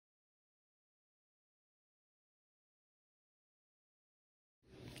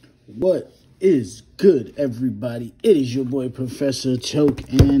What is good, everybody? It is your boy Professor Toke,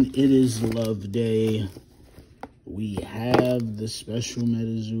 and it is Love Day. We have the special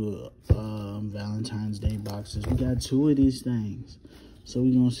Metazoo Valentine's Day boxes. We got 2 of these things, so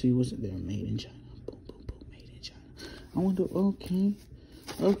we're gonna see what's there. Made in China. Boom, boom, boom. Made in China. I wonder.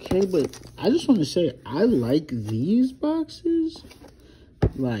 Okay, but I just want to say I like these boxes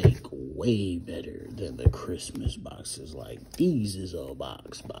like way better than the Christmas boxes. Like these is a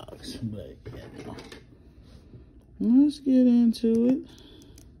box, but you know. Let's get into it.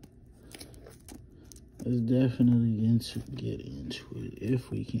 Let's definitely get into it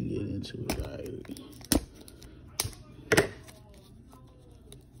if we can get into it. All right.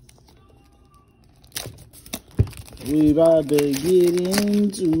 We about to get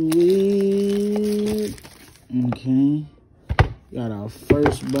into it. Okay. Got our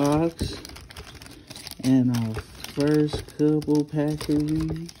first box and our first couple packs of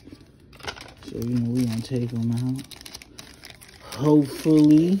these. So, you know, we're going to take them out.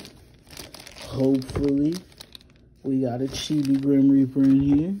 Hopefully, we got a Chibi Grim Reaper in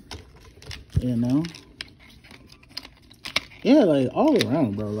here. You know? Yeah, like, all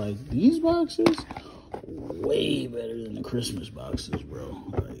around, bro. Like, these boxes, way better than the Christmas boxes, bro.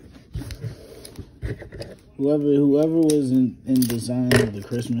 Like, whoever was in design of the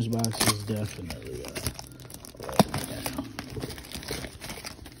Christmas boxes definitely down.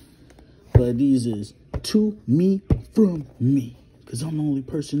 But these is to me from me, because I'm the only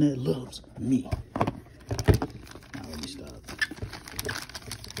person that loves me. Now let me stop.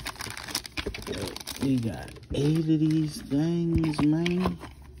 We got 8 of these things, man.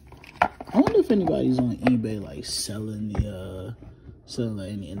 I wonder if anybody's on eBay like selling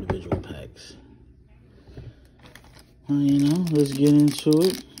any individual packs. You know, let's get into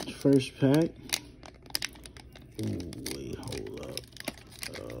it. First pack. Ooh, wait, hold up.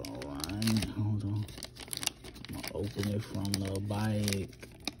 Alright, hold on. I'm gonna open it from the bike.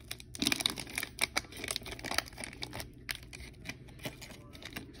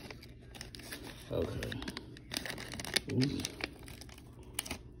 Okay. Ooh.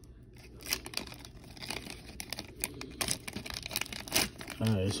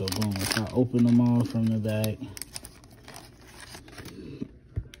 Alright, so boom, if I open them all from the back.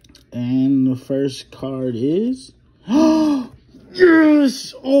 And the first card is...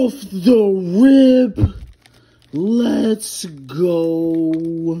 Yes! Off the rip! Let's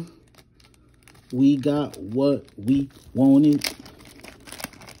go! We got what we wanted.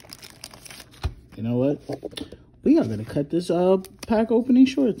 You know what? We are gonna cut this pack opening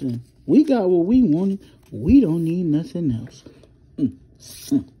short then. We got what we wanted. We don't need nothing else.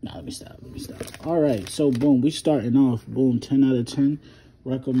 Now let me stop. Alright, so boom, we starting off. Boom, 10 out of 10.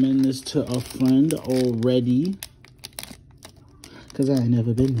 Recommend this to a friend already, because I ain't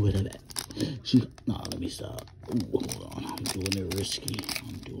never been with her that. Let me stop. Ooh, hold on, I'm doing it risky.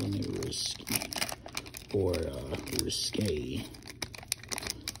 Or risque,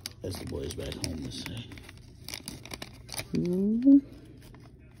 as the boys back home would say.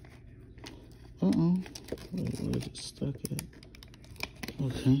 Where's it stuck at?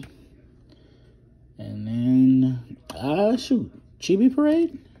 Okay. And then, shoot. Chibi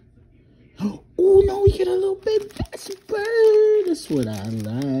Parade? Oh, no, we get a little baby fast bird. That's what I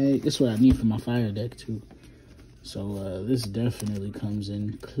like. That's what I need for my fire deck, too. So, this definitely comes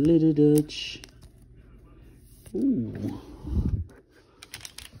in Clitterdutch. Ooh.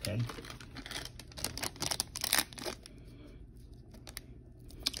 Okay.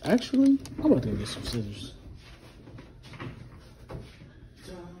 Actually, I'm about to go get some scissors.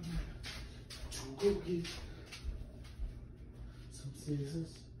 Time to go get some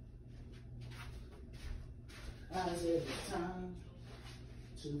scissors. I said it's time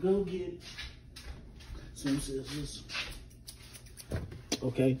to go get some scissors.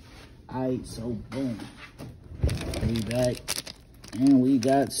 Okay. Alright, so boom. We back. And we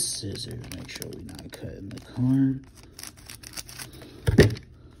got scissors. Make sure we're not cutting the card.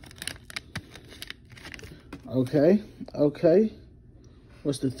 Okay.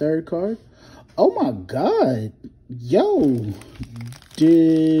 What's the third card? Oh my god. Yo.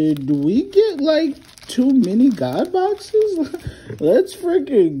 Did we get like 2 mini god boxes? Let's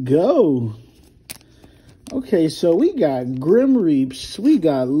freaking go. Okay, so we got Grim Reaps. We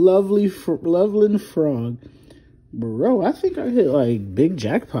got Loveland Frog. Bro, I think I hit like big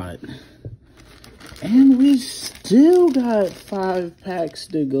jackpot. And we still got 5 packs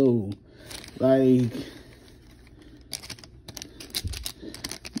to go. Like,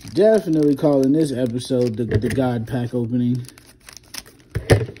 definitely calling this episode the God Pack opening.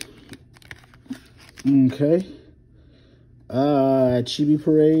 Okay. got Chibi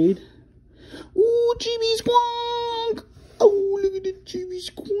Parade. Ooh, Chibi Squonk. Oh, look at the Chibi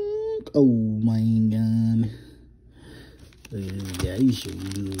Squonk. Oh, my God. Look at this guy. He's so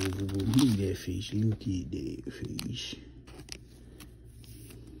lovable. Look at that face. Look at that face.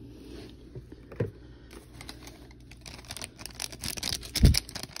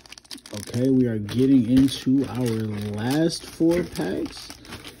 Okay, we are getting into our last 4 packs.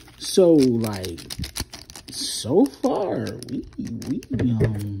 So, like, so far, we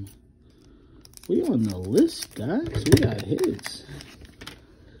on the list, guys. We got hits.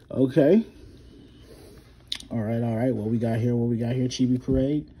 Okay. All right. What we got here? Chibi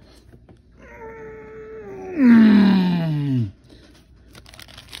Parade.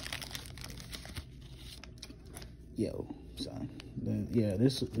 Yo, son. Yeah,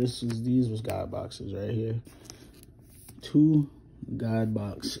 these was God boxes right here. 2 God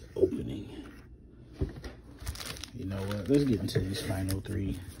box opening. You know what? Let's get into these final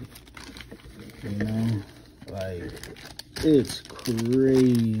 3. You know, like, it's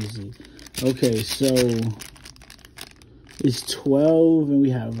crazy. Okay, so it's 12, and we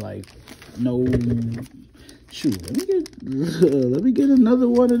have like no. Shoot, let me get another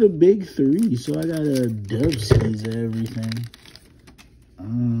one of the big 3. So I got a dub seas and everything.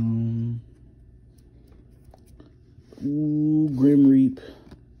 Ooh, Grim Reap.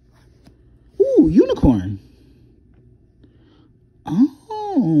 Ooh, Unicorn.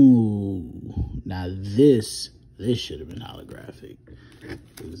 Oh, now this should have been holographic,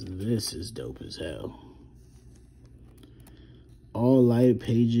 because this is dope as hell. All light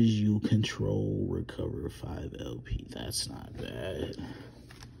pages you control recover 5 LP. That's not bad.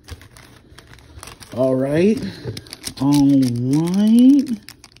 All right.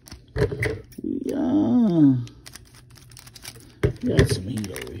 Yeah. We got some heat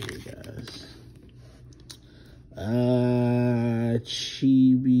over here, guys.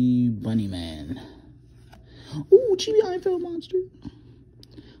 Chibi Bunny Man. Ooh, Chibi Einfeld monster.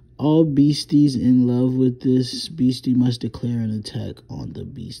 All beasties in love with this beastie must declare an attack on the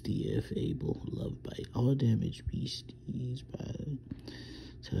beastie if able. Love bite. All damaged beasties by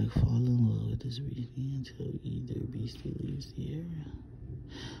attack fall in love with this beastie until either beastie leaves the area.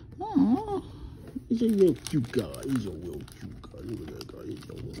 Aww. He's a real cute guy. He's a real cute guy. Look at that guy. He's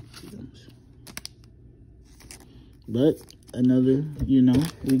a real cute. But another, you know,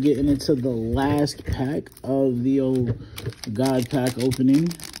 we're getting into the last pack of the old God pack opening.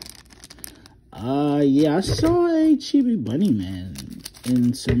 Yeah, I saw a Chibi Bunny Man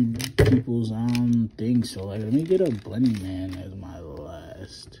in some people's thing. So, like, let me get a Bunny Man as my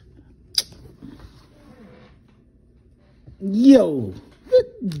last. Yo,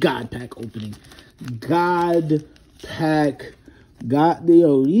 God pack opening. God pack.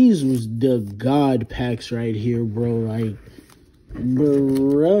 Yo, these was the God packs right here, bro. Like,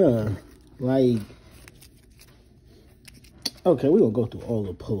 bruh. Like, okay, we're gonna go through all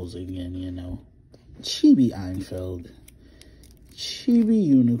the pulls again, you know. Chibi Einfeld, Chibi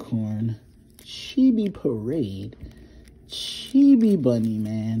Unicorn, Chibi Parade, Chibi Bunny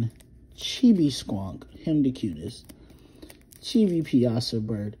Man, Chibi Squonk, him the cutest, Chibi Piazza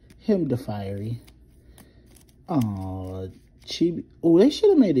Bird, him the fiery. Chibi. Oh, they should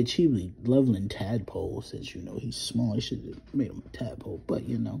have made a Chibi Loveland Tadpole, since, you know, he's small. They should have made him a tadpole, but,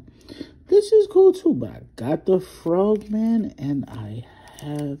 you know, this is cool too. But I got the Frogman, and I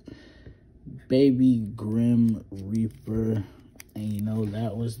have Baby Grim Reaper, and, you know,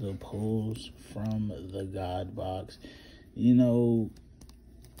 that was the pulls from the God box. You know,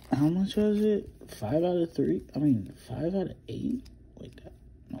 how much was it? 5 out of 3? I mean, 5 out of 8? Wait, that,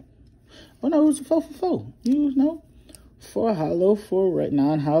 no. Oh, no, it was a 4 for 4. You know, 4 hollow, 4 right,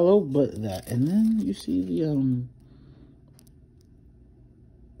 non-hollow, but that. And then you see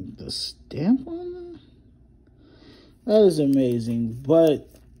the stamp on that? That is amazing. But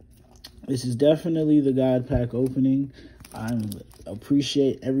this is definitely the God pack opening. I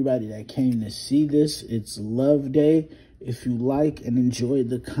appreciate everybody that came to see this. It's Love Day. If you like and enjoyed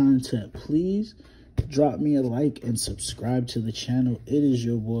the content, please drop me a like and subscribe to the channel. It is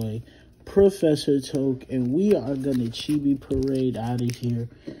your boy, Professor Toke, and we are gonna Chibi Parade out of here.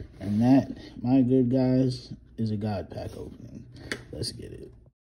 And that, my good guys, is a God pack opening. Let's get it.